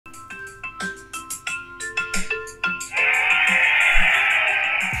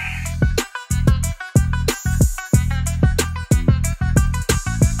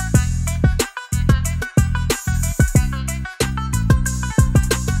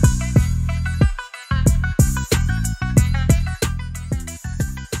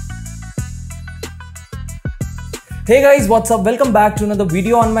Hey guys, what's up? Welcome back to another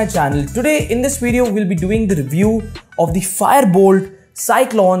video on my channel. Today in this video we'll be doing the review of the Firebolt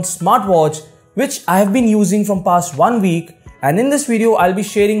Cyclone Smartwatch, which I have been using from past 1 week, and in this video I'll be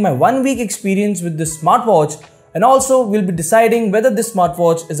sharing my 1 week experience with this smartwatch, and also we'll be deciding whether this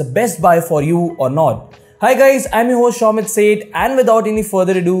smartwatch is a best buy for you or not. Hi guys, I'm your host Shaumit Seth, and without any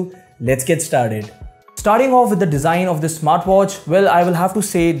further ado, let's get started. Starting off with the design of this smartwatch, well, I will have to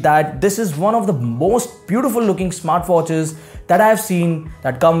say that this is one of the most beautiful looking smartwatches that I have seen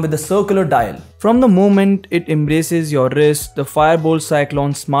that come with a circular dial. From the moment it embraces your wrist, the Firebolt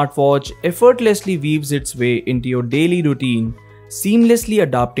Cyclone Smartwatch effortlessly weaves its way into your daily routine, seamlessly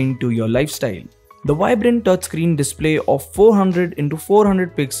adapting to your lifestyle. The vibrant touchscreen display of 400 x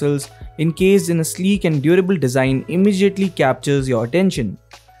 400 pixels encased in a sleek and durable design immediately captures your attention.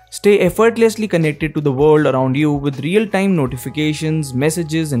 Stay effortlessly connected to the world around you with real-time notifications,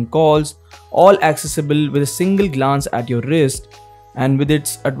 messages and calls, all accessible with a single glance at your wrist. And with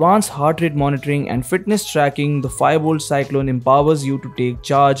its advanced heart rate monitoring and fitness tracking, the Firebolt Cyclone empowers you to take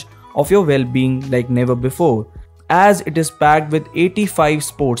charge of your well-being like never before, as it is packed with 85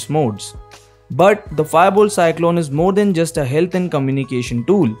 sports modes. But the Firebolt Cyclone is more than just a health and communication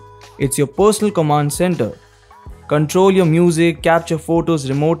tool. It's your personal command center. Control your music, capture photos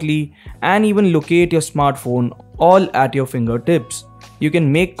remotely, and even locate your smartphone all at your fingertips. You can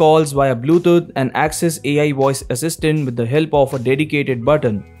make calls via Bluetooth and access AI voice assistant with the help of a dedicated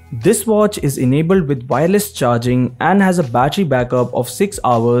button. This watch is enabled with wireless charging and has a battery backup of 6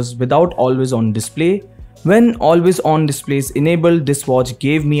 hours without always on display. When always on display is enabled, this watch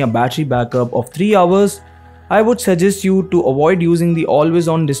gave me a battery backup of 3 hours. I would suggest you to avoid using the always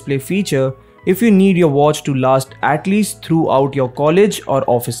on display feature if you need your watch to last at least throughout your college or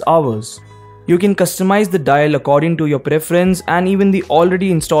office hours. You can customize the dial according to your preference, and even the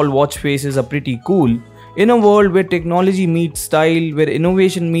already installed watch faces are pretty cool. In a world where technology meets style, where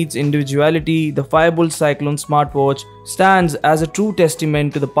innovation meets individuality, the Firebolt Cyclone Smartwatch stands as a true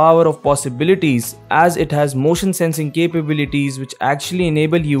testament to the power of possibilities, as it has motion sensing capabilities which actually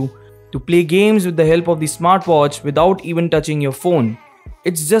enable you to play games with the help of the smartwatch without even touching your phone.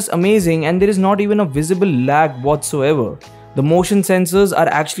 It's just amazing, and there is not even a visible lag whatsoever. The motion sensors are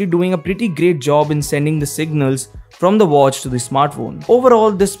actually doing a pretty great job in sending the signals from the watch to the smartphone.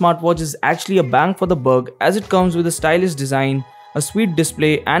 Overall, this smartwatch is actually a bang for the buck, as it comes with a stylish design, a sweet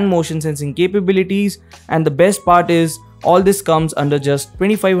display and motion sensing capabilities, and the best part is all this comes under just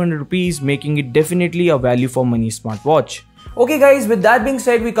 2500 rupees, making it definitely a value for money smartwatch. Okay guys, with that being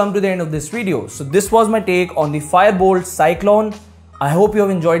said, we come to the end of this video. So this was my take on the Firebolt Cyclone. I hope you have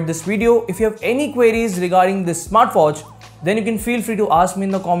enjoyed this video. If you have any queries regarding this smartwatch, then you can feel free to ask me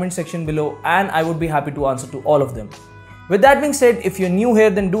in the comment section below, and I would be happy to answer to all of them. With that being said, if you're new here,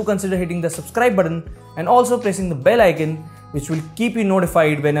 then do consider hitting the subscribe button and also pressing the bell icon, which will keep you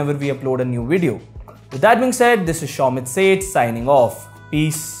notified whenever we upload a new video. With that being said, this is Shaumit Seth signing off.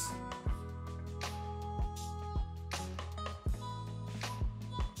 Peace.